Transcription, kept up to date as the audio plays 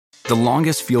The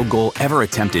longest field goal ever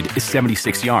attempted is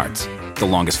 76 yards. The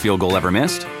longest field goal ever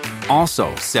missed?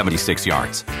 Also 76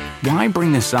 yards. Why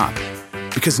bring this up?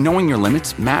 Because knowing your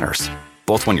limits matters,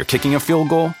 both when you're kicking a field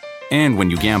goal and when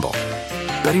you gamble.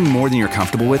 Betting more than you're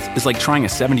comfortable with is like trying a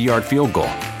 70-yard field goal.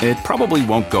 It probably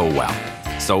won't go well.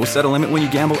 So set a limit when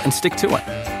you gamble and stick to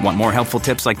it. Want more helpful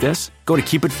tips like this? Go to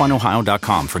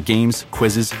keepitfunohio.com for games,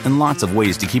 quizzes, and lots of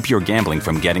ways to keep your gambling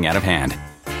from getting out of hand.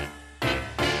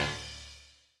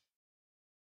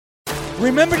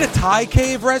 Remember the Thai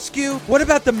cave rescue? What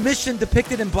about the mission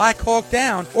depicted in Black Hawk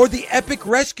Down or the epic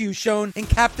rescue shown in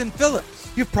Captain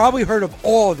Phillips? You've probably heard of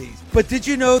all of these, but did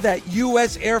you know that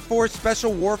U.S. Air Force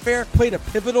Special Warfare played a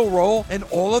pivotal role in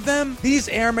all of them? These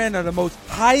airmen are the most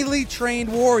highly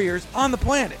trained warriors on the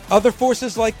planet. Other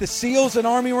forces like the SEALs and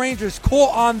Army Rangers call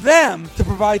on them to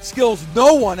provide skills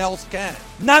no one else can.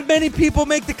 Not many people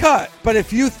make the cut, but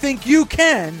if you think you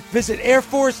can, visit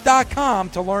airforce.com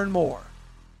to learn more.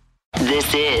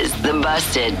 This is the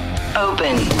Busted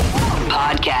Open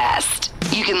Podcast.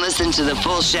 You can listen to the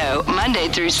full show Monday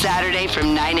through Saturday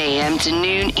from 9 a.m. to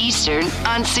noon Eastern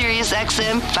on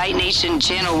SiriusXM Fight Nation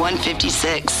Channel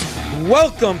 156.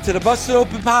 Welcome to the Busted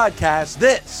Open Podcast.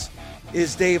 This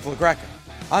is Dave LaGreca.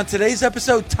 On today's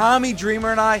episode, Tommy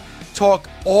Dreamer and I talk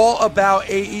all about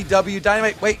AEW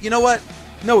Dynamite. Wait, you know what?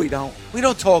 No, we don't. We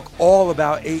don't talk all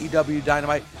about AEW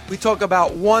Dynamite. We talk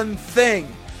about one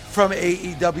thing from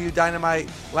AEW Dynamite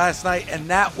last night, and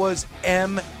that was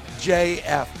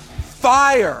MJF.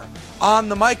 Fire on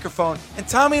the microphone. And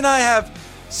Tommy and I have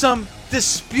some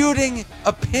disputing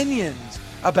opinions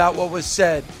about what was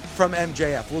said from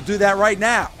MJF. We'll do that right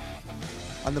now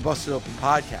on the Busted Open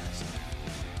Podcast.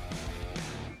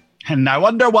 And I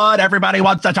wonder what everybody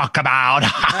wants to talk about.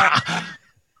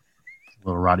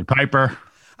 Little Roddy Piper.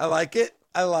 I like it.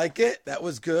 That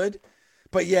was good.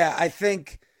 But yeah, I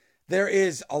think there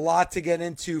is a lot to get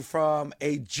into from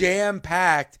a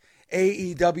jam-packed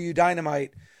AEW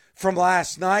Dynamite from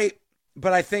last night.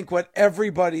 But I think what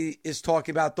everybody is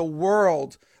talking about, the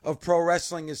world of pro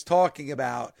wrestling is talking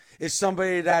about, is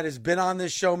somebody that has been on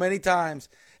this show many times,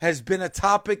 has been a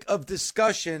topic of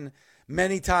discussion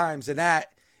many times, and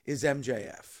that is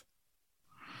MJF.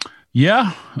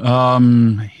 Yeah,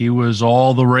 he was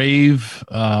all the rave,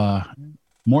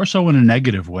 more so in a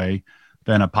negative way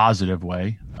than a positive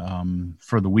way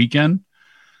for the weekend.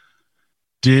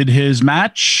 Did his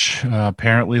match,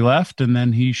 apparently left, and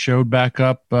then he showed back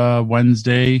up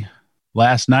Wednesday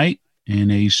last night in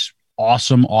a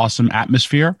awesome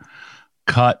atmosphere,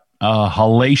 cut a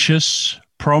hellacious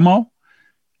promo,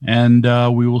 and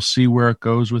we will see where it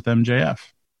goes with MJF.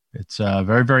 It's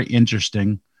very, very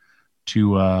interesting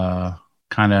to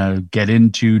kind of get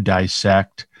into,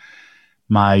 dissect.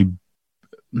 My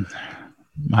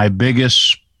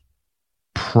biggest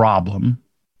problem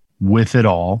with it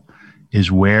all is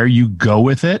where you go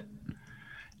with it,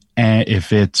 and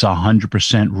if it's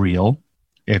 100% real.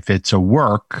 If it's a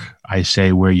work, I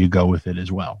say where you go with it as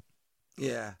well.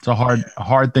 Yeah. It's a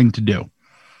hard thing to do.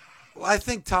 Well, I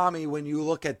think, Tommy, when you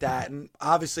look at that, and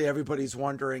obviously everybody's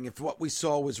wondering if what we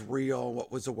saw was real,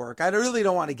 what was a work. I really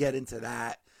don't want to get into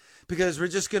that because we're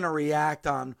just going to react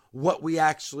on what we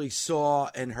actually saw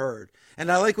and heard. And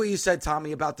I like what you said,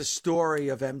 Tommy, about the story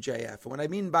of MJF. And what I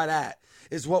mean by that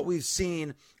is what we've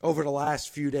seen over the last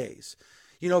few days.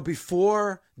 You know,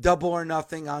 before Double or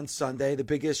Nothing on Sunday, the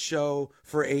biggest show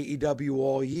for AEW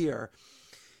all year,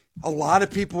 a lot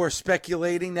of people were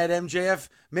speculating that MJF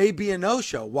may be a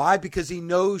no-show. Why? Because he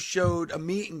no-showed a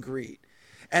meet and greet.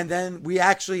 And then we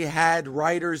actually had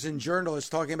writers and journalists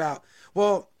talking about,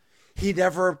 well, he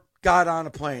never got on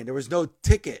a plane. There was no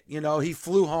ticket. You know, he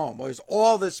flew home. There's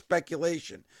all this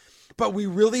speculation. But we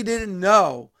really didn't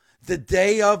know the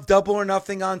day of Double or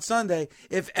Nothing on Sunday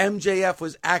if MJF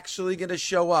was actually going to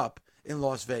show up in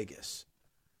Las Vegas.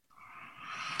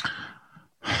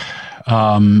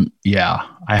 Yeah,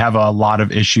 I have a lot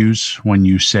of issues when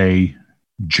you say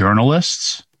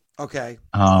journalists. Okay,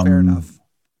 fair enough.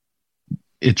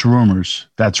 It's rumors.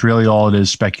 That's really all it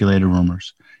is, speculated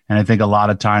rumors. And I think a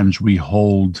lot of times we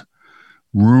hold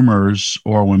rumors,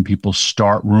 or when people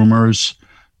start rumors,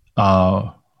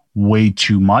 way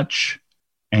too much.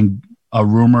 And a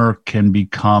rumor can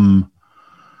become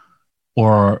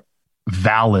or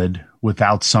valid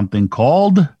without something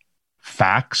called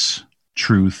facts,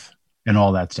 truth, and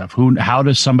all that stuff. How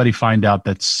does somebody find out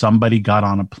that somebody got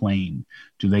on a plane?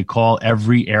 Do they call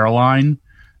every airline?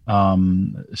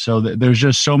 So there's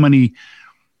just so many,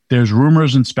 there's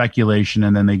rumors and speculation,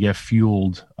 and then they get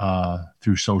fueled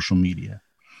through social media.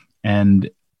 And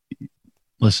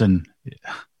listen,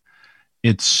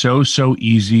 it's so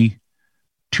easy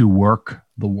to work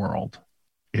the world.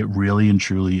 It really and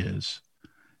truly is.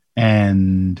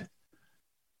 And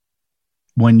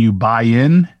when you buy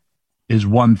in is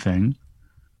one thing.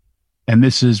 And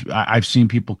this is, I've seen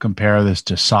people compare this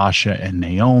to Sasha and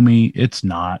Naomi. It's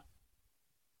not.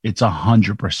 It's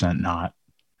 100% not.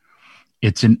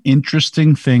 It's an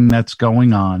interesting thing that's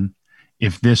going on.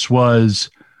 If this was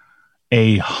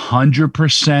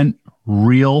 100%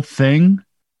 real thing,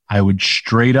 I would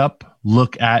straight up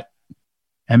look at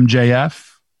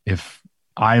MJF if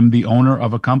I'm the owner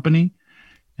of a company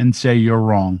and say, you're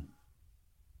wrong.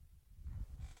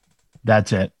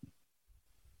 That's it.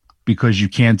 Because you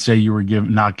can't say you were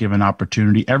not given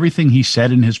opportunity. Everything he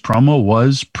said in his promo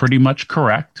was pretty much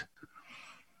correct,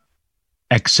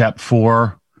 except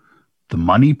for the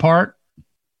money part,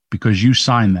 because you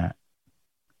signed that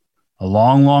a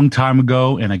long, long time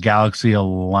ago in a galaxy a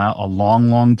long,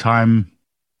 long time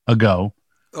ago.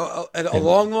 A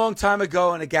long, long time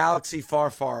ago in a galaxy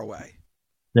far, far away.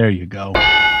 There you go.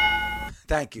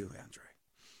 Thank you, Andre.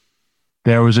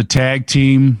 There was a tag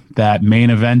team that main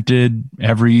evented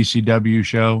every ECW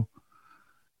show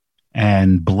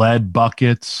and bled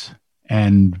buckets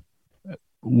and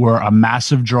were a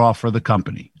massive draw for the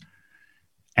company.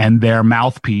 And their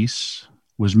mouthpiece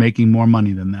was making more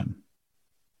money than them.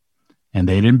 And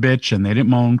they didn't bitch and they didn't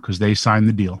moan because they signed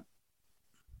the deal.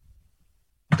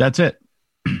 That's it.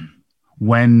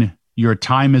 When your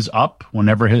time is up, and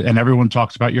everyone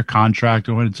talks about your contract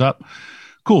and when it's up,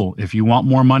 cool. If you want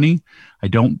more money, I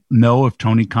don't know if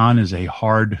Tony Khan is a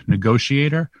hard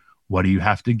negotiator. What do you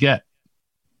have to get?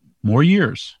 More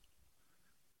years.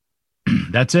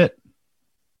 That's it.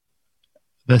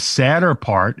 The sadder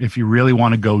part, if you really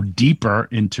want to go deeper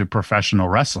into professional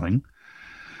wrestling,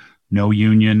 no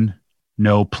union,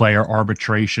 no player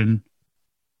arbitration.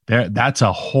 That's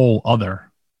a whole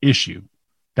other issue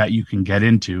that you can get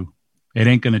into. It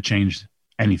ain't going to change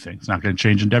anything. It's not going to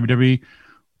change in WWE.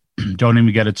 Don't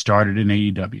even get it started in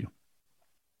AEW.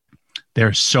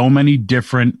 There's so many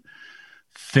different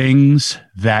things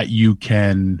that you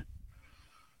can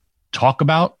talk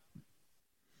about.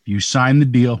 You sign the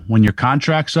deal when your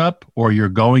contract's up or you're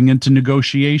going into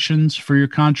negotiations for your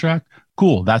contract.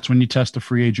 Cool. That's when you test the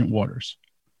free agent waters.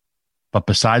 But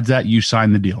besides that, you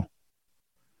sign the deal.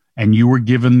 And you were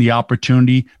given the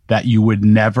opportunity that you would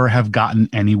never have gotten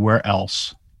anywhere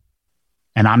else.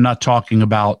 And I'm not talking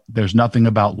about, there's nothing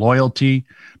about loyalty,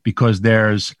 because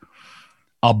there's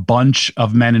a bunch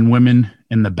of men and women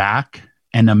in the back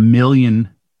and a million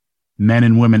men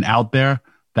and women out there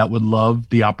that would love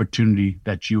the opportunity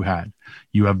that you had.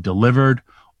 You have delivered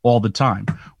all the time.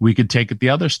 We could take it the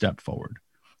other step forward.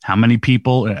 How many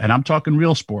people, and I'm talking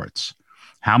real sports,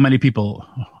 how many people,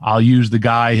 I'll use the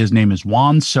guy, his name is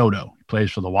Juan Soto. He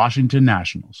plays for the Washington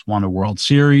Nationals, won a World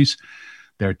Series.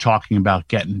 They're talking about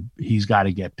he's got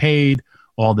to get paid,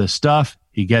 all this stuff.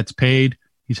 He gets paid.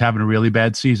 He's having a really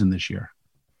bad season this year.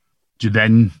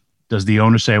 Does the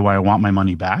owner say, well, I want my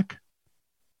money back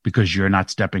because you're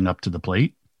not stepping up to the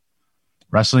plate?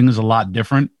 Wrestling is a lot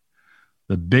different.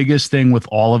 The biggest thing with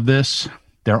all of this,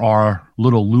 there are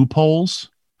little loopholes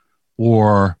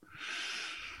or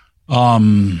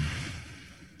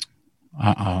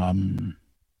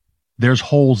there's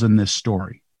holes in this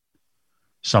story.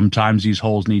 Sometimes these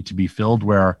holes need to be filled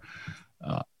where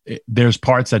there's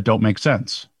parts that don't make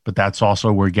sense, but that's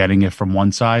also, we're getting it from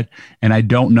one side. And I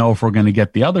don't know if we're going to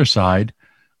get the other side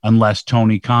unless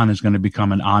Tony Khan is going to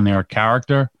become an on-air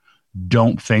character.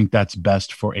 Don't think that's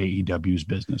best for AEW's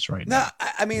business right now. No,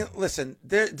 I mean, listen,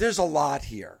 there's a lot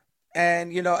here.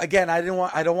 And, again, I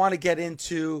don't want to get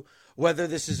into whether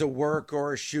this is a work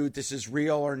or a shoot, this is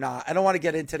real or not. I don't want to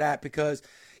get into that because,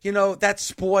 that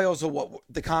spoils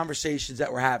the conversations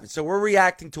that we're having. So we're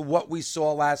reacting to what we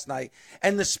saw last night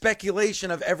and the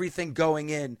speculation of everything going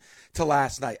in to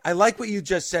last night. I like what you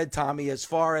just said, Tommy, as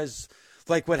far as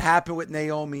like what happened with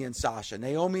Naomi and Sasha.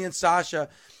 Naomi and Sasha,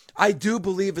 I do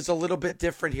believe, is a little bit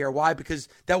different here. Why? Because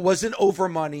that wasn't over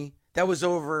money. That was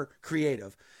over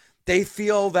creative. They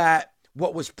feel that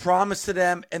what was promised to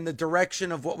them and the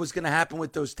direction of what was going to happen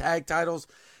with those tag titles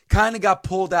kind of got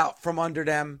pulled out from under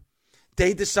them.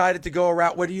 They decided to go a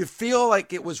route, whether you feel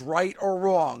like it was right or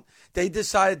wrong, they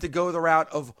decided to go the route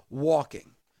of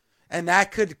walking. And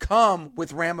that could come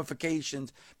with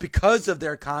ramifications because of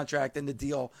their contract and the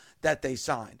deal that they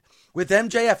signed. With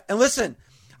MJF, and listen,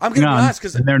 I'm going to be honest,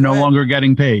 because they're no longer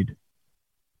getting paid.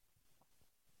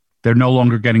 They're no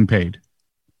longer getting paid.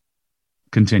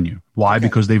 Continue. Why? Okay.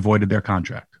 Because they voided their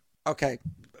contract. Okay.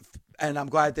 And I'm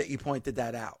glad that you pointed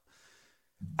that out.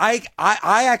 I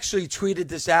actually tweeted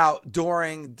this out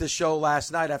during the show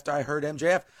last night after I heard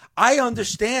MJF. I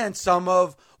understand some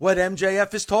of what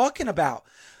MJF is talking about.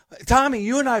 Tommy,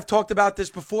 you and I have talked about this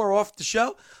before off the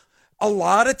show. A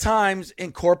lot of times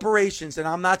in corporations, and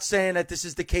I'm not saying that this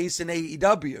is the case in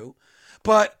AEW,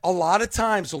 but a lot of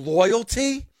times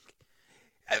loyalty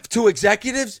to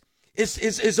executives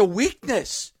is a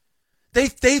weakness.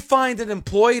 They find an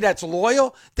employee that's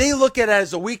loyal. They look at it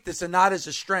as a weakness and not as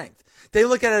a strength. They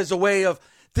look at it as a way of,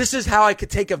 this is how I could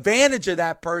take advantage of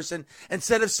that person,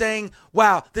 instead of saying,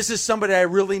 wow, this is somebody I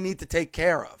really need to take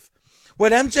care of.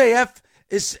 What MJF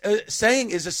is saying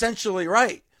is essentially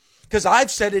right, because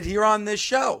I've said it here on this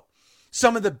show.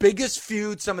 Some of the biggest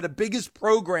feuds, some of the biggest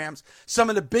programs, some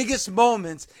of the biggest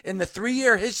moments in the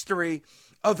 3-year history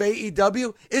of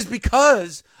AEW is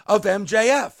because of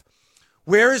MJF.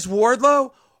 Where is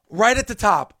Wardlow? Right at the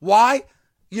top. Why?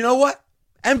 You know what?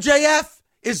 MJF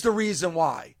is the reason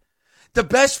why. The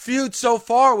best feud so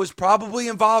far was probably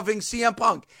involving CM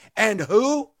Punk. And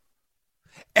who?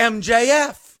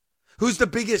 MJF. Who's the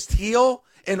biggest heel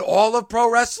in all of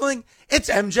pro wrestling? It's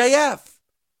MJF.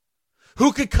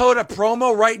 Who could code a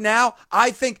promo right now?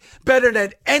 I think better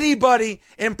than anybody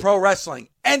in pro wrestling.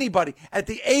 Anybody at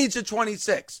the age of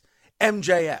 26.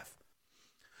 MJF.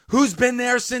 Who's been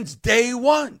there since day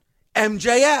one?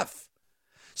 MJF.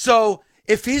 So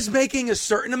if he's making a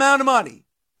certain amount of money,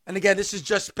 and again, this is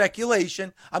just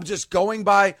speculation, I'm just going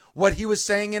by what he was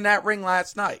saying in that ring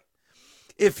last night.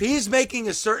 If he's making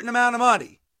a certain amount of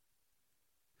money,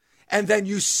 and then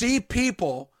you see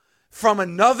people from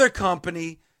another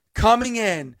company coming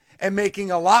in and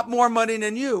making a lot more money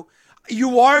than you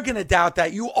are going to doubt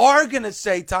that. You are going to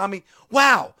say, Tommy,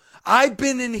 wow, I've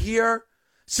been in here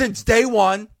since day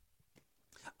one.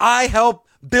 I helped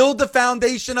build the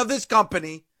foundation of this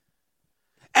company.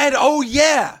 And oh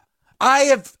yeah, I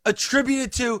have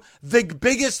attributed to the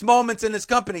biggest moments in this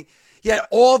company. Yet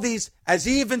all these, as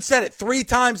he even said it 3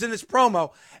 times in his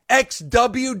promo,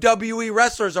 ex-WWE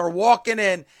wrestlers are walking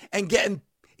in and getting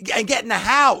a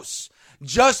house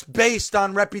just based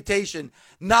on reputation,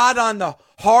 not on the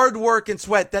hard work and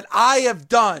sweat that I have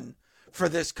done for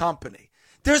this company.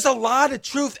 There's a lot of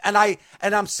truth, and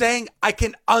I'm saying I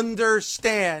can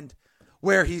understand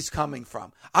where he's coming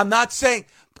from. I'm not saying,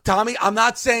 Tommy, I'm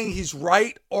not saying he's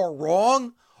right or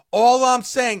wrong. All I'm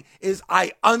saying is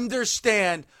I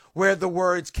understand where the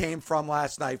words came from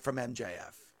last night from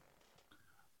MJF.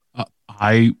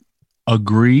 I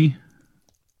agree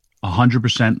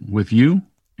 100% with you,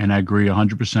 and I agree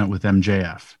 100% with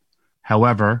MJF.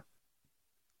 However,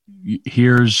 you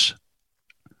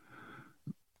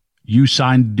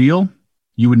signed the deal,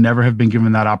 you would never have been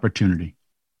given that opportunity.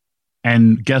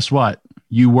 And guess what?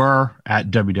 You were at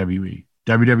WWE.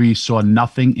 WWE saw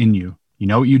nothing in you. You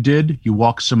know what you did? You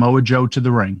walked Samoa Joe to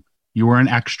the ring. You were an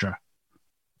extra.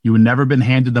 You had never been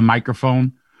handed the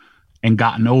microphone and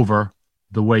gotten over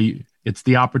the way it's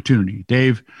the opportunity.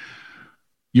 Dave,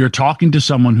 you're talking to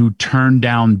someone who turned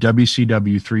down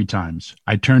WCW 3 times.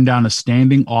 I turned down a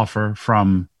standing offer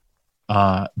from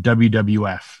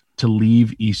WWF to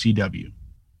leave ECW.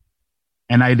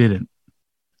 And I didn't.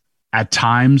 At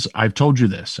times, I've told you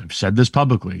this. I've said this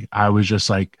publicly. I was just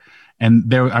like,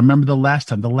 and I remember the last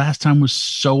time was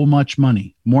so much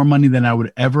money, more money than I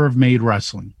would ever have made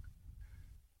wrestling.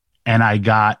 And I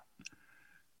got,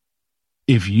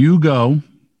 if you go,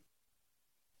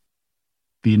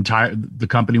 the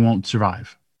company won't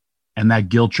survive. And that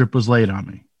guilt trip was laid on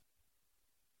me.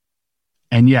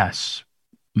 And yes,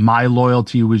 my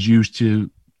loyalty was used to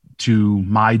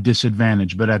my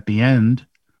disadvantage, but at the end,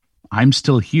 I'm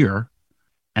still here,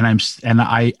 and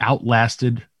I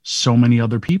outlasted so many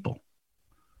other people.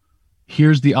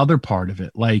 Here's the other part of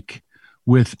it. Like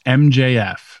with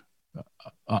MJF,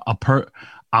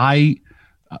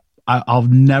 I'll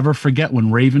never forget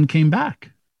when Raven came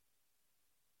back.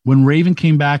 When Raven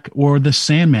came back, or the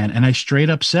Sandman, and I straight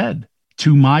up said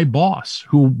to my boss,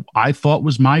 who I thought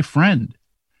was my friend,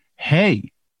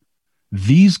 hey,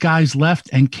 these guys left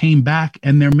and came back,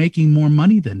 and they're making more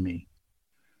money than me.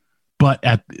 But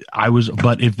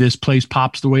if this place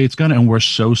pops the way it's gonna, and we're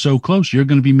so close, you're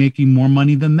gonna be making more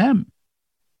money than them.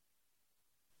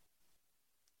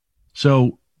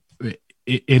 So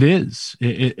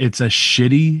it's a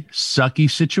shitty, sucky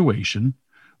situation.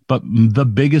 But the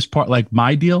biggest part, like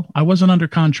my deal, I wasn't under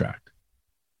contract.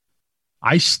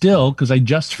 I still, because I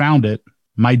just found it,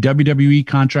 my WWE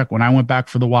contract when I went back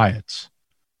for the Wyatts.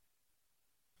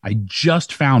 I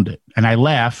just found it, and I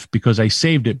laugh because I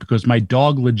saved it because my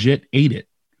dog legit ate it.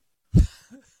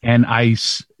 And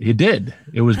it did.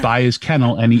 It was by his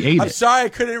kennel, and he ate it. I'm sorry I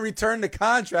couldn't return the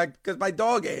contract because my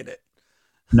dog ate it.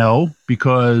 No,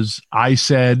 because I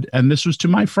said, and this was to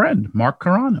my friend, Mark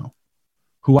Carano,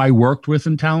 who I worked with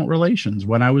in talent relations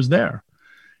when I was there.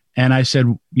 And I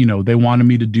said, they wanted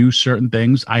me to do certain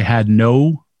things. I had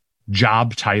no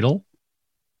job title,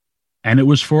 and it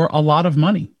was for a lot of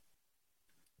money.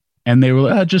 And they were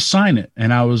like, just sign it.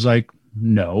 And I was like,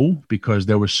 no, because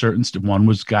there was certain one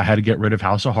was I had to get rid of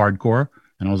House of Hardcore.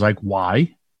 And I was like,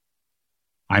 why?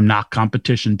 I'm not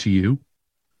competition to you.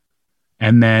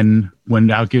 And then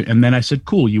I said,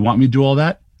 cool, you want me to do all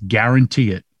that?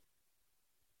 Guarantee it.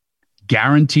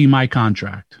 Guarantee my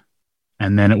contract.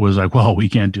 And then it was like, well, we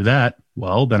can't do that.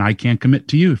 Well, then I can't commit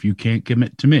to you if you can't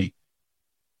commit to me.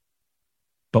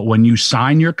 But when you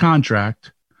sign your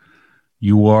contract,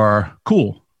 you are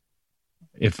cool.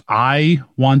 If I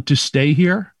want to stay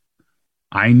here,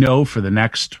 I know for the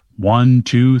next 1,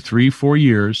 2, 3, 4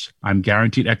 years, I'm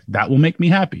guaranteed that will make me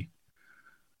happy.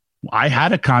 I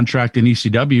had a contract in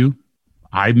ECW.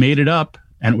 I made it up,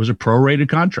 and it was a prorated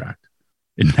contract.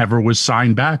 It never was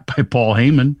signed back by Paul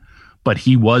Heyman, but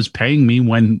he was paying me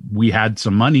when we had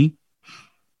some money.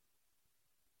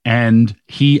 And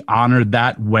he honored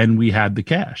that when we had the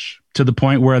cash, to the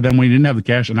point where then we didn't have the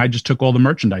cash and I just took all the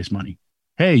merchandise money.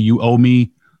 Hey, you owe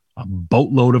me a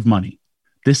boatload of money.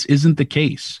 This isn't the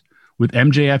case. With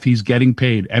MJF, he's getting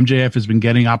paid. MJF has been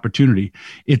getting opportunity.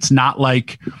 It's not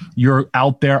like you're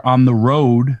out there on the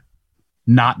road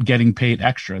not getting paid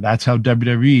extra. That's how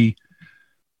WWE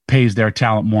pays their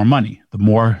talent more money. The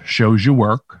more shows you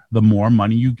work, the more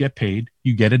money you get paid.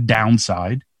 You get a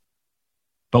downside.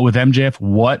 But with MJF,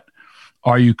 what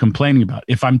are you complaining about?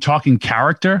 If I'm talking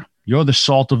character, you're the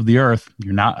salt of the earth.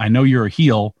 You're not. I know you're a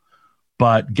heel,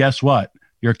 but guess what?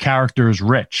 Your character is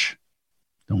rich.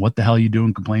 Then what the hell are you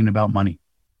doing complaining about money?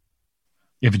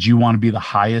 If you want to be the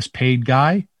highest paid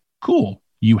guy, cool.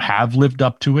 You have lived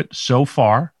up to it so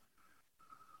far.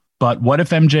 But what if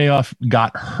MJF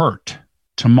got hurt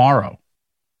tomorrow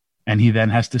and he then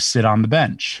has to sit on the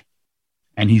bench?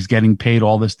 And he's getting paid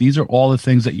all this. These are all the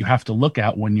things that you have to look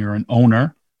at when you're an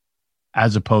owner,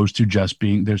 as opposed to just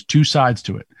being, there's two sides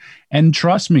to it. And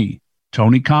trust me,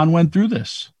 Tony Khan went through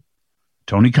this.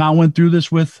 Tony Khan went through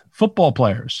this with football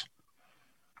players.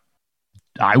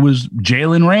 I was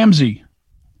Jalen Ramsey,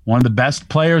 one of the best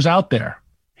players out there.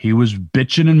 He was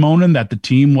bitching and moaning that the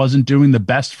team wasn't doing the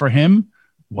best for him.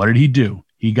 What did he do?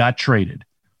 He got traded.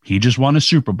 He just won a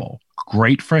Super Bowl.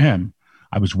 Great for him.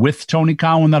 I was with Tony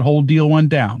Khan when that whole deal went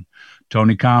down.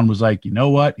 Tony Khan was like, you know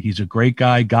what? He's a great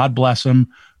guy. God bless him.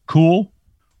 Cool.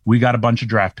 We got a bunch of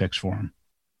draft picks for him.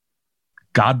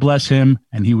 God bless him.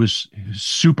 And he was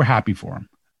super happy for him.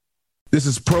 This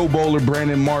is Pro Bowler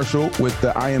Brandon Marshall with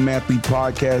the I Am Athlete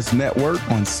Podcast Network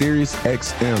on Sirius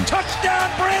XM.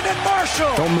 Touchdown, Brandon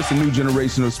Marshall! Don't miss a new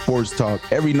generation of sports talk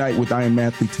every night with I Am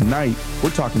Athlete. Tonight, we're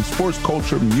talking sports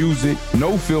culture, music,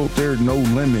 no filter, no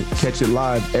limit. Catch it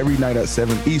live every night at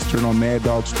 7 Eastern on Mad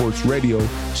Dog Sports Radio,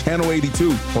 Channel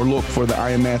 82, or look for the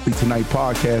I Am Athlete Tonight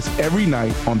podcast every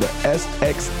night on the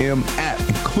SXM app,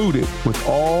 included with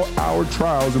all our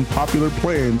trials and popular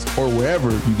plans or wherever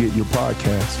you get your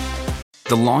podcasts.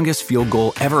 The longest field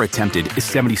goal ever attempted is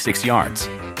 76 yards.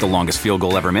 The longest field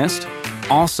goal ever missed?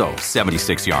 Also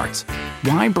 76 yards.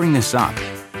 Why bring this up?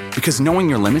 Because knowing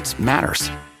your limits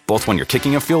matters, both when you're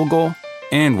kicking a field goal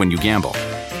and when you gamble.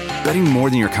 Betting more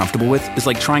than you're comfortable with is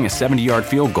like trying a 70-yard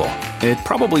field goal. It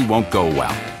probably won't go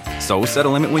well. So set a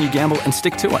limit when you gamble and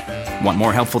stick to it. Want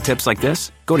more helpful tips like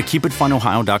this? Go to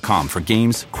keepitfunohio.com for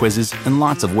games, quizzes, and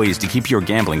lots of ways to keep your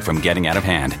gambling from getting out of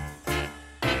hand.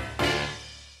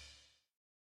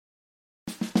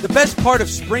 The best part of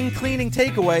Spring Cleaning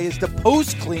Takeaway is the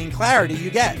post-clean clarity you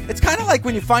get. It's kind of like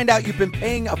when you find out you've been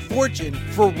paying a fortune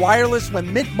for wireless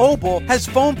when Mint Mobile has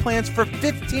phone plans for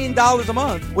 $15 a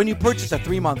month when you purchase a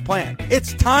 3-month plan.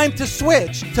 It's time to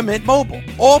switch to Mint Mobile.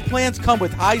 All plans come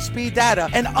with high-speed data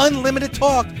and unlimited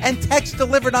talk and text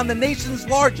delivered on the nation's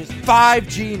largest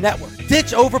 5G network.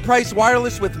 Ditch overpriced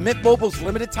wireless with Mint Mobile's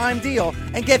limited time deal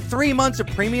and get 3 months of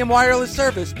premium wireless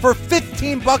service for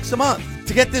 $15 a month.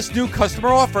 To get this new customer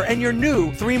offer and your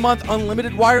new 3-month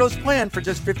unlimited wireless plan for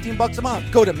just $15 a month,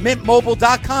 go to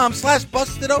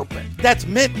mintmobile.com/bustedopen. That's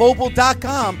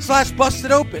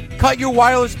mintmobile.com/bustedopen. Cut your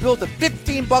wireless bill to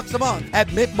 $15 a month at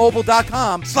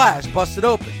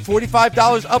mintmobile.com/bustedopen.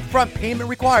 $45 upfront payment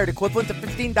required, equivalent to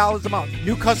 $15 a month.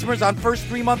 New customers on first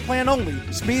 3-month plan only.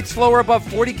 Speed slower above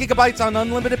 40 gigabytes on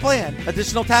unlimited plan.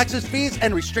 Additional taxes, fees,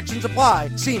 and restrictions apply.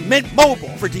 See Mint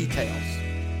Mobile for details.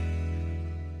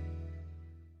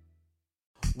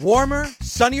 Warmer,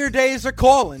 sunnier days are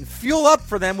calling. Fuel up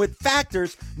for them with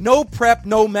Factor's no prep,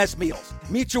 no mess meals.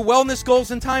 Meet your wellness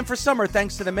goals in time for summer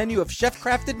thanks to the menu of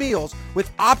chef-crafted meals with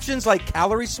options like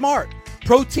Calorie Smart,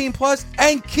 Protein Plus,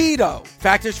 and Keto.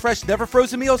 Factor's fresh, never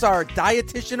frozen meals are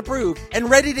dietitian approved and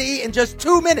ready to eat in just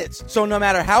 2 minutes. So no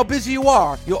matter how busy you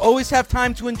are, you'll always have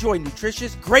time to enjoy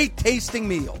nutritious, great tasting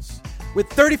meals. With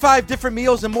 35 different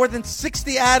meals and more than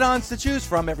 60 add-ons to choose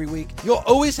from every week, you'll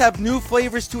always have new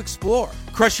flavors to explore.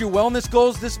 Crush your wellness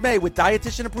goals this May with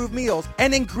dietitian-approved meals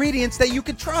and ingredients that you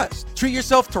can trust. Treat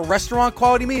yourself to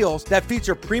restaurant-quality meals that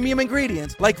feature premium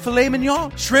ingredients like filet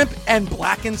mignon, shrimp, and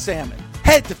blackened salmon.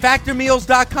 Head to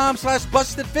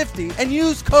factormeals.com/busted50 and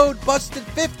use code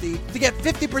busted50 to get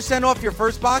 50% off your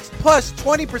first box plus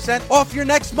 20% off your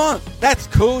next month. That's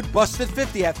code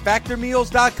busted50 at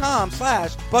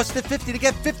factormeals.com/busted50 to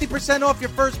get 50% off your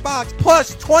first box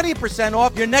plus 20%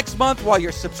 off your next month while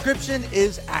your subscription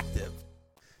is active.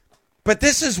 But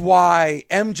this is why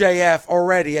MJF,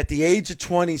 already at the age of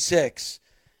 26,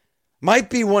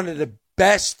 might be one of the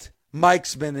best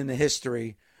micsmen in the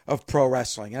history of pro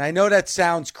wrestling. And I know that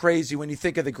sounds crazy when you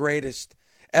think of the greatest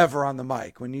ever on the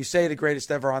mic. When you say the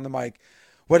greatest ever on the mic,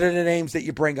 what are the names that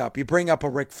you bring up? You bring up a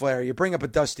Ric Flair. You bring up a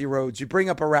Dusty Rhodes. You bring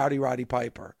up a Roddy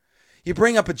Piper. You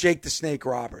bring up a Jake the Snake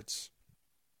Roberts.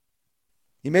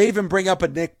 You may even bring up a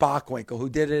Nick Bockwinkel, who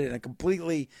did it in a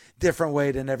completely different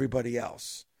way than everybody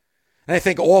else. And I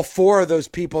think all four of those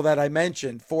people that I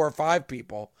mentioned, 4 or 5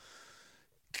 people,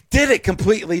 did it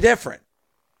completely different.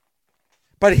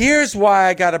 But here's why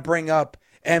I got to bring up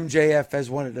MJF as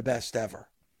one of the best ever.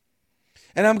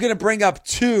 And I'm going to bring up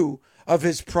 2 of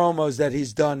his promos that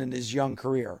he's done in his young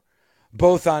career,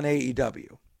 both on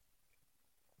AEW.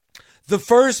 The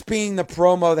first being the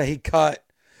promo that he cut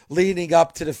leading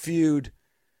up to the feud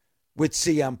with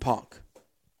CM Punk.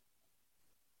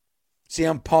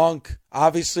 CM Punk,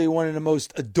 obviously one of the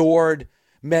most adored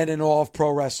men in all of pro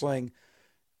wrestling,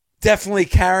 definitely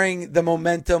carrying the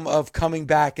momentum of coming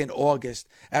back in August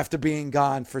after being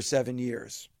gone for 7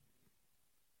 years.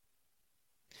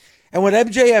 And what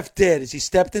MJF did is he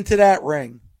stepped into that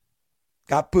ring,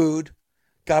 got booed,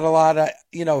 got a lot of,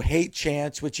 hate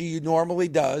chants, which he normally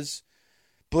does.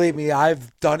 Believe me,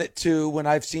 I've done it too when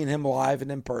I've seen him live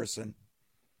and in person.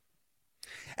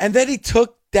 And then he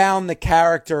took down the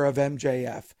character of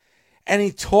MJF and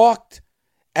he talked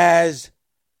as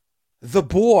the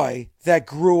boy that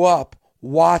grew up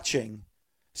watching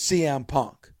CM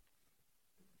Punk.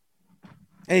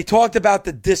 And he talked about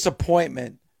the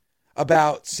disappointment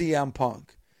about CM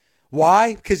Punk.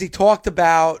 Why? Because he talked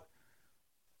about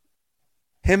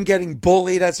him getting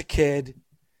bullied as a kid,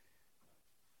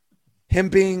 him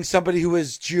being somebody who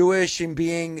was Jewish and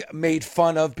being made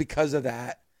fun of because of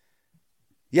that.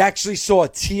 You actually saw a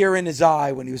tear in his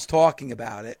eye when he was talking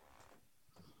about it.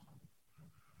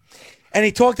 And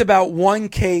he talked about one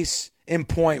case in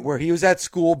point where he was at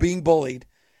school being bullied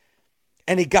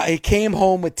and he came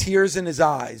home with tears in his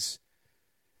eyes,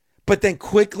 but then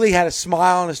quickly had a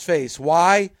smile on his face.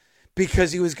 Why?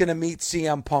 Because he was going to meet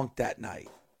CM Punk that night.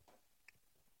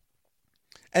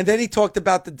 And then he talked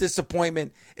about the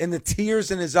disappointment and the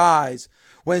tears in his eyes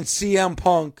when CM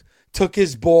Punk took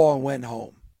his ball and went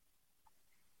home.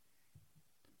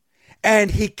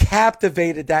 And he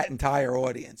captivated that entire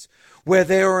audience where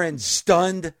they were in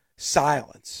stunned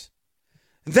silence.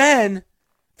 Then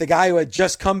the guy who had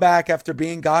just come back after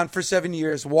being gone for 7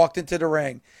 years walked into the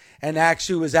ring and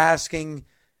actually was asking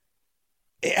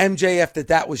MJF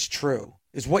that was true.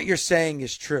 Is what you're saying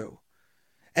is true?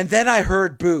 And then I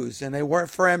heard boos, and they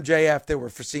weren't for MJF, they were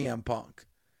for CM Punk.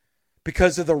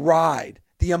 Because of the ride,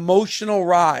 the emotional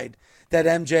ride that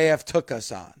MJF took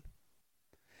us on.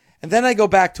 And then I go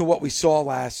back to what we saw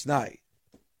last night.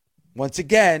 Once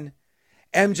again,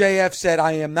 MJF said,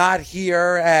 I am not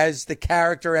here as the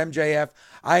character MJF.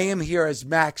 I am here as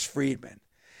Max Friedman.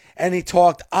 And he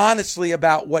talked honestly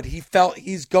about what he felt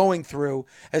he's going through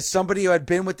as somebody who had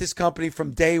been with this company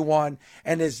from day one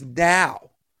and is now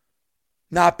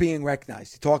not being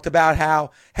recognized. He talked about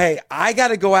how, hey, I got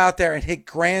to go out there and hit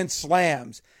grand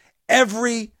slams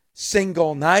every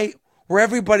single night where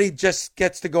everybody just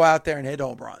gets to go out there and hit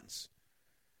home runs.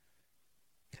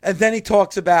 And then he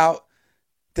talks about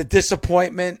the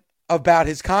disappointment about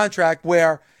his contract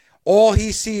where all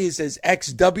he sees is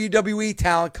ex-WWE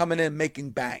talent coming in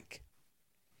making bank.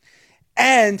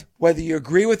 And whether you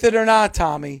agree with it or not,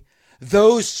 Tommy,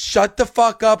 those shut the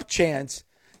fuck up chants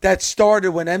that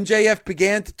started when MJF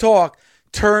began to talk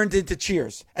turned into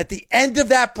cheers. At the end of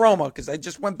that promo, because I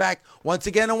just went back once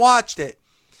again and watched it,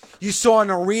 you saw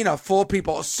an arena full of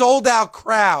people, a sold-out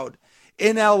crowd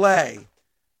in LA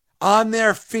on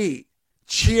their feet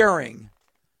cheering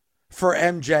for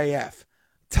MJF.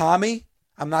 Tommy,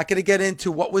 I'm not going to get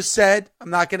into what was said. I'm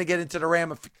not going to get into the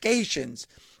ramifications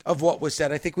of what was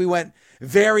said. I think we went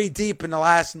very deep in the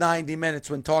last 90 minutes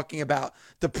when talking about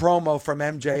the promo from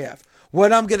MJF.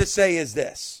 What I'm going to say is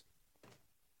this.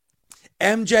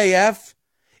 MJF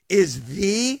is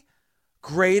the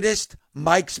greatest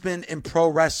mic'sman in pro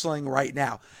wrestling right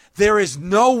now. There is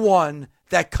no one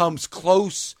that comes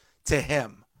close to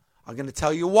him. I'm going to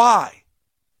tell you why.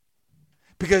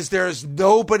 Because there's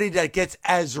nobody that gets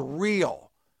as real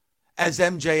as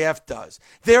MJF does.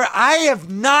 I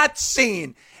have not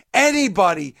seen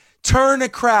anybody turn a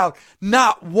crowd,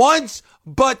 not once,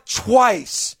 but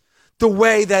twice, the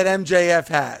way that MJF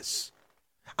has.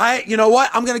 You know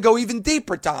what? I'm going to go even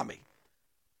deeper, Tommy.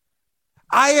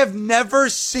 I have never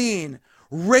seen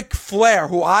Ric Flair,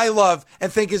 who I love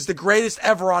and think is the greatest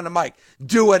ever on the mic,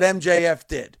 do what MJF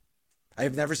did. I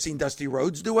have never seen Dusty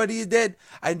Rhodes do what he did.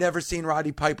 I've never seen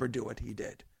Roddy Piper do what he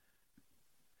did.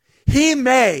 He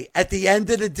may, at the end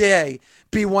of the day,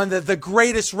 be one of the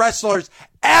greatest wrestlers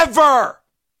ever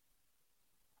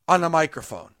on a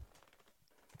microphone.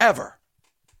 Ever.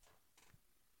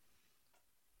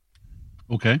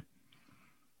 Okay.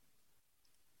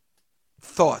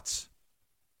 Thoughts?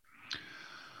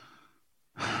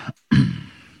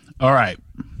 All right.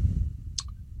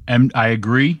 And I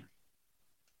agree.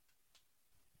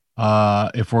 Are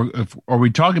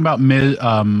we talking about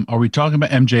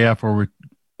MJF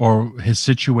or his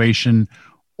situation,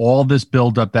 all this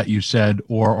buildup that you said,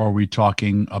 or are we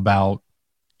talking about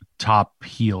top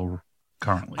heel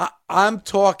currently? I'm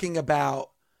talking about,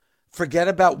 forget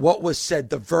about what was said,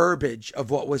 the verbiage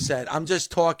of what was said. I'm just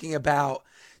talking about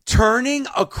turning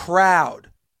a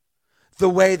crowd the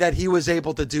way that he was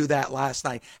able to do that last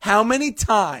night. How many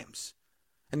times,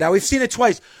 and now we've seen it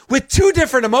twice, with two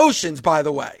different emotions, by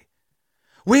the way.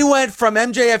 We went from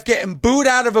MJF getting booed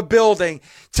out of a building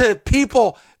to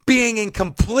people being in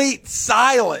complete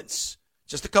silence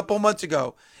just a couple of months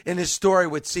ago in his story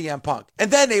with CM Punk.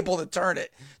 And then able to turn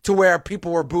it to where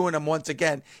people were booing him once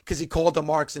again because he called the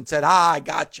marks and said, I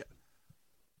got you.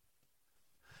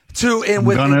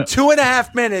 Within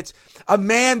 2.5 minutes, a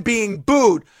man being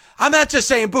booed. I'm not just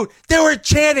saying booed. They were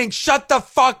chanting, shut the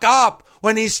fuck up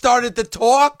when he started to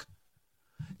talk,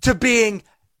 to being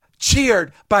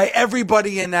cheered by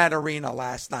everybody in that arena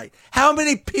last night. How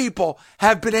many people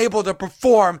have been able to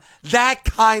perform that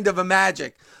kind of a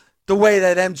magic the way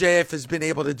that MJF has been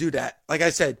able to do that? Like I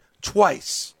said,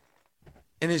 twice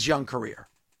in his young career.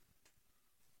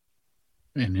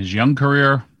 In his young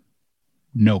career,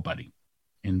 nobody.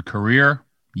 In career,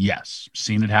 yes.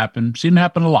 Seen it happen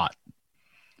a lot.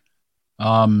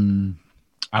 I'm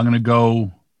going to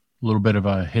go a little bit of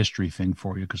a history thing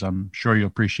for you because I'm sure you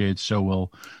appreciate, so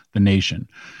will the nation.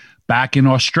 Back in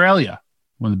Australia,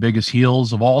 one of the biggest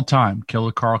heels of all time,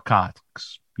 Killer Carl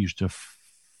Cox, used to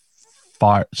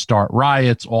start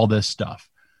riots, all this stuff.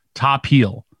 Top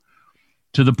heel.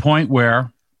 To the point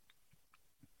where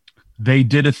they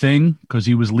did a thing because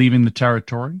he was leaving the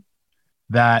territory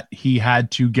that he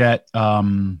had to get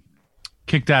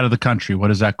kicked out of the country.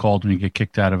 What is that called when you get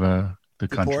kicked out of the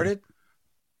country?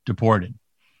 Deported.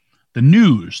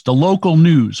 The local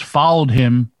news followed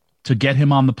him to get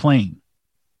him on the plane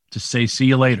to say, see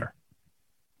you later.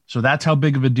 So that's how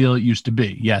big of a deal it used to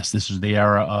be. Yes, this is the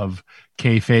era of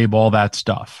kayfabe, all that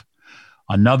stuff.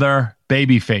 Another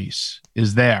babyface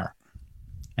is there.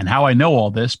 And how I know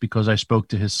all this, because I spoke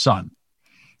to his son.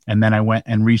 And then I went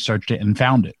and researched it and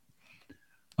found it.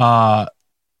 Another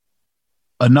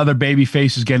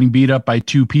babyface is getting beat up by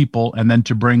two people. And then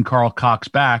to bring Carl Cox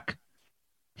back,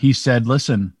 he said,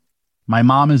 listen, my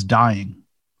mom is dying.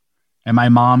 And my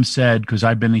mom said, because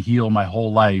I've been a heel my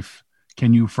whole life,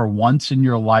 can you for once in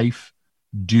your life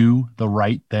do the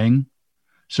right thing?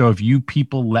 So if you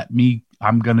people let me,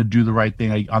 I'm going to do the right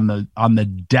thing. On the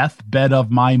deathbed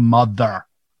of my mother,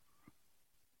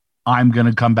 I'm going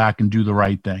to come back and do the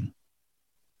right thing.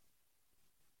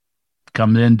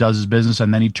 Comes in, does his business,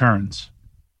 and then he turns.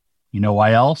 You know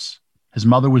why else? His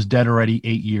mother was dead already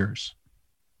 8 years.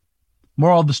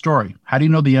 Moral of the story. How do you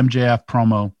know the MJF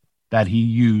promo that he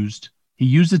used? He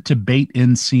used it to bait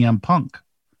in CM Punk.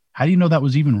 How do you know that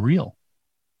was even real?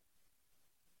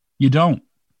 You don't.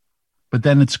 But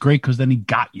then it's great because then he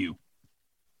got you.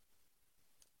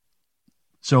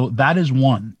 So that is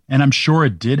one. And I'm sure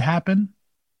it did happen.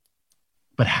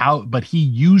 But he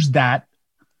used that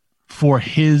for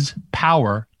his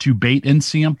power to bait in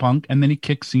CM Punk, and then he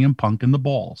kicked CM Punk in the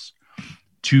balls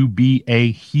to be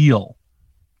a heel.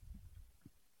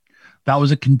 That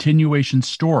was a continuation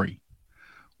story.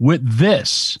 With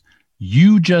this,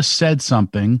 you just said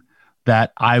something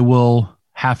that I will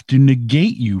have to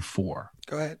negate you for.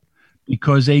 Go ahead.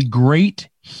 Because a great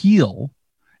heel,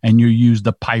 and you use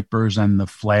the Pipers and the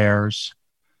Flairs,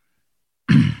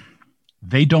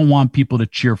 they don't want people to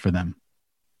cheer for them.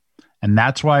 And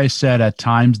that's why I said at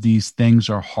times these things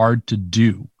are hard to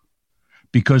do.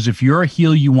 Because if you're a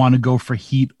heel, you want to go for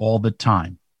heat all the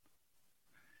time.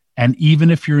 And even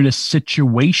if you're in a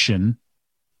situation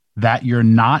that you're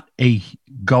not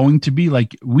going to be,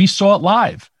 like we saw it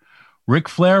live, Ric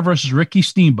Flair versus Ricky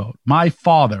Steamboat. My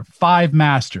father, 5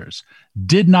 Masters,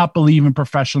 did not believe in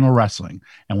professional wrestling.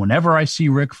 And whenever I see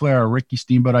Ric Flair or Ricky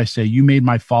Steamboat, I say, you made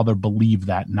my father believe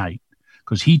that night.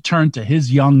 Because he turned to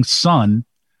his young son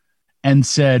and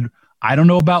said, I don't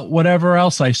know about whatever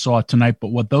else I saw tonight, but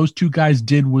what those 2 guys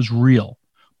did was real.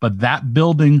 But that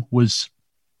building was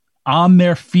on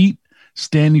their feet,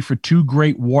 standing for 2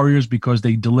 great warriors because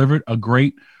they delivered a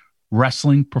great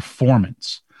wrestling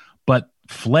performance. But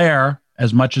Flair,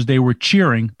 as much as they were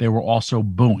cheering, they were also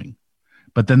booing.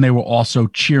 But then they were also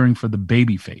cheering for the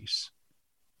babyface.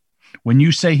 When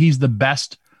you say he's the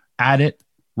best at it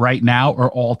right now or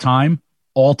all time,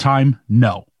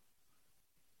 no.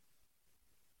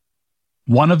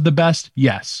 One of the best,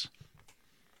 yes.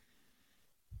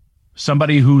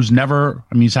 Somebody who's never,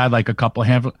 he's had like a couple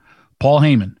of Paul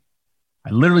Heyman. I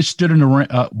literally stood in the ring,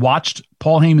 watched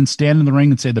Paul Heyman stand in the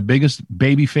ring and say the biggest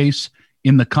babyface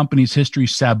in the company's history,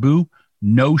 Sabu,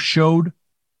 no-showed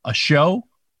a show.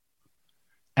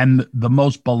 And the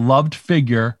most beloved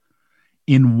figure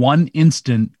in one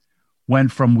instant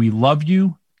went from we love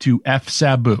you to F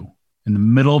Sabu in the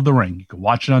middle of the ring. You can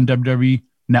watch it on WWE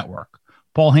Network.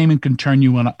 Paul Heyman can turn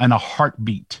you in a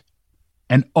heartbeat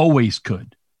and always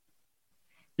could.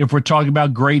 If we're talking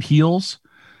about great heels,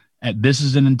 and this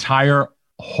is an entire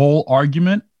whole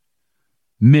argument,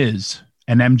 Miz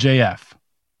and MJF,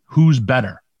 who's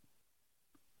better?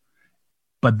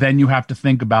 But then you have to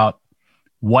think about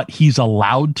what he's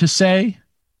allowed to say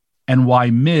and why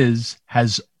Miz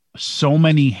has so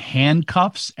many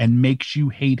handcuffs and makes you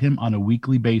hate him on a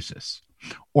weekly basis.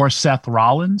 Or Seth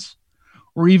Rollins,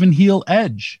 or even heel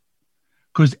Edge,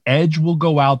 because Edge will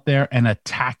go out there and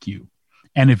attack you.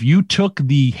 And if you took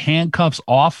the handcuffs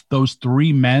off those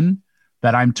 3 men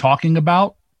that I'm talking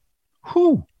about,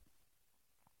 whew.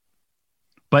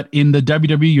 But in the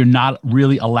WWE, you're not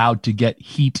really allowed to get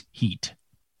heat.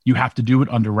 You have to do it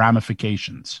under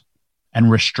ramifications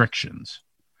and restrictions.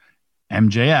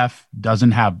 MJF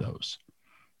doesn't have those.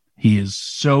 He is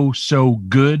so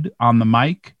good on the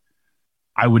mic.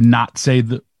 I would not say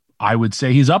that. I would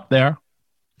say he's up there.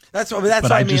 That's what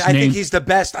I mean. I think he's the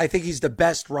best. I think he's the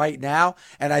best right now,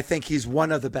 and I think he's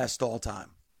one of the best all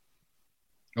time.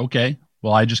 Okay.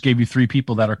 Well, I just gave you 3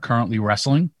 people that are currently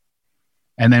wrestling.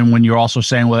 And then when you're also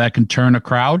saying, well, that can turn a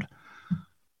crowd,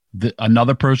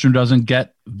 another person who doesn't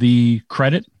get the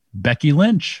credit, Becky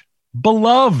Lynch,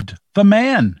 beloved, the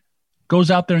man, goes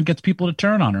out there and gets people to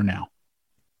turn on her now.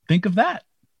 Think of that.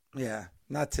 Yeah,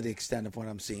 not to the extent of what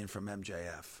I'm seeing from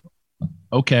MJF.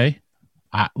 Okay.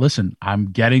 Listen,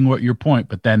 I'm getting what your point,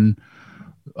 but then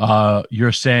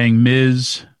you're saying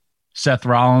Miz, Seth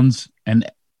Rollins, and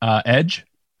Edge?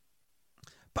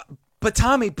 But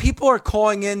Tommy, people are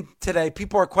calling in today.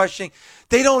 People are questioning.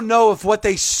 They don't know if what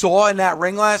they saw in that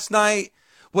ring last night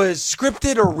was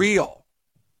scripted or real.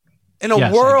 In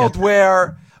a world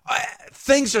where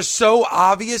things are so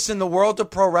obvious in the world of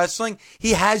pro wrestling,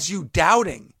 he has you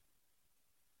doubting.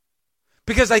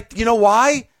 Because you know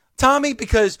why, Tommy?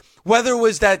 Because whether it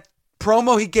was that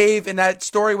promo he gave in that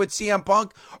story with CM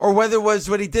Punk or whether it was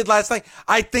what he did last night,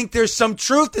 I think there's some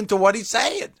truth into what he's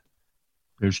saying.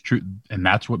 There's truth, and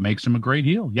that's what makes him a great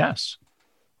heel. Yes.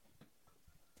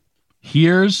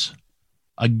 Here's,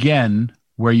 again,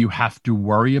 where you have to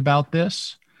worry about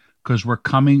this, because we're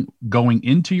going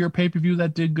into your pay-per-view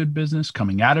that did good business,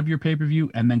 coming out of your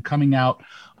pay-per-view, and then coming out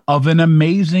of an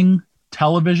amazing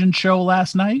television show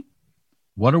last night.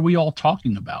 What are we all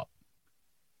talking about?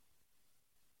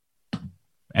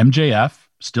 MJF,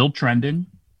 still trending,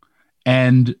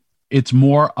 and it's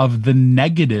more of the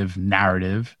negative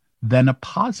narrative than a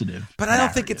positive. But I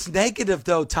don't think it's negative,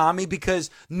 though, Tommy,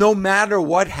 because no matter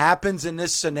what happens in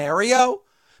this scenario,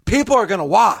 people are going to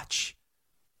watch.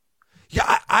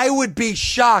 Yeah, I would be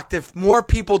shocked if more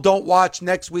people don't watch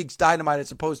next week's Dynamite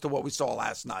as opposed to what we saw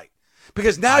last night.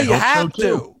 Because now you have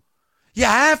to. You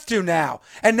have to now.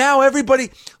 And now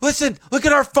everybody, listen, look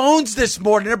at our phones this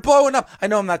morning. They're blowing up. I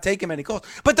know I'm not taking many calls,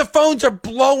 but the phones are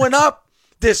blowing up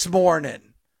this morning.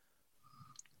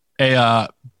 Hey,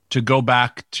 to go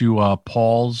back to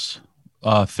Paul's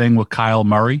thing with Kyle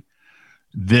Murray,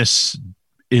 this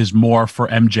is more for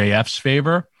MJF's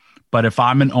favor. But if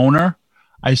I'm an owner,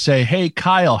 I say, hey,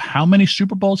 Kyle, how many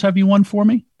Super Bowls have you won for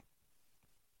me?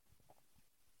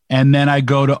 And then I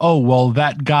go to,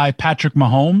 that guy, Patrick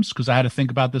Mahomes, because I had to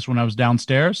think about this when I was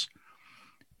downstairs.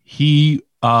 He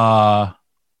won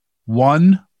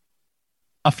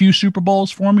a few Super Bowls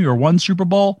for me, or one Super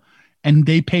Bowl, and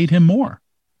they paid him more.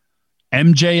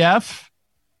 MJF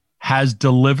has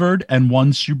delivered and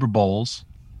won Super Bowls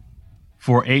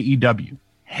for AEW.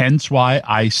 Hence why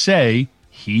I say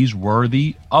he's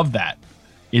worthy of that.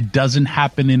 It doesn't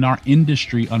happen in our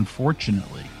industry,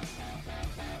 unfortunately.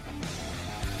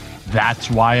 That's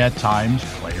why at times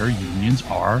player unions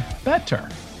are better.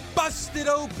 Busted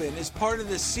Open is part of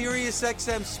the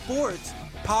SiriusXM Sports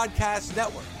Podcast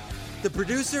Network. The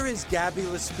producer is Gabby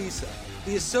Laspisa.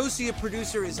 The associate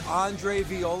producer is Andre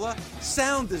Viola.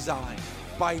 Sound design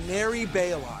by Neri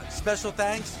Bailon. Special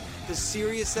thanks to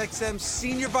SiriusXM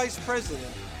Senior Vice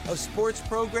President of Sports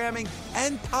Programming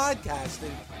and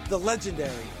Podcasting, the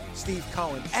legendary Steve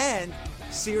Cohen, and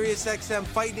SiriusXM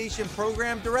Fight Nation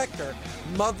Program Director,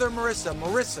 Mother Marissa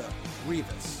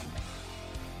Rivas.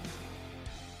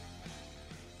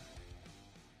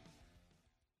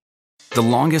 The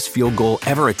longest field goal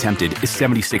ever attempted is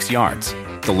 76 yards.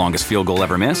 The longest field goal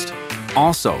ever missed?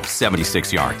 Also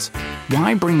 76 yards.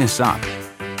 Why bring this up?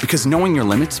 Because knowing your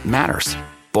limits matters,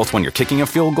 both when you're kicking a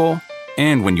field goal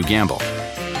and when you gamble.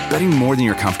 Betting more than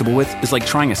you're comfortable with is like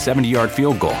trying a 70-yard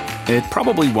field goal. It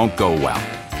probably won't go well.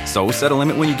 So set a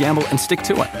limit when you gamble and stick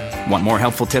to it. Want more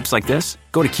helpful tips like this?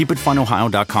 Go to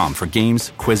keepitfunohio.com for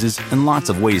games, quizzes, and lots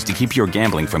of ways to keep your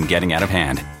gambling from getting out of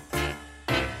hand.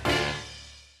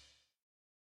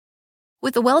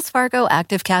 With the Wells Fargo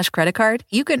Active Cash Credit Card,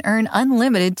 you can earn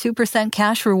unlimited 2%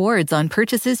 cash rewards on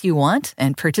purchases you want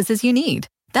and purchases you need.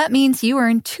 That means you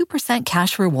earn 2%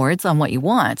 cash rewards on what you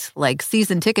want, like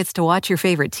season tickets to watch your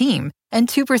favorite team, and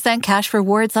 2% cash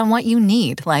rewards on what you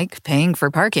need, like paying for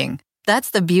parking.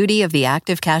 That's the beauty of the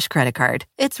Active Cash Credit Card.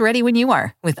 It's ready when you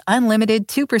are, with unlimited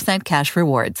 2% cash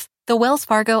rewards. The Wells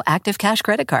Fargo Active Cash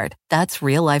Credit Card. That's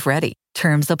real life ready.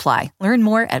 Terms apply. Learn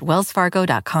more at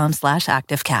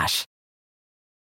wellsfargo.com/activecash.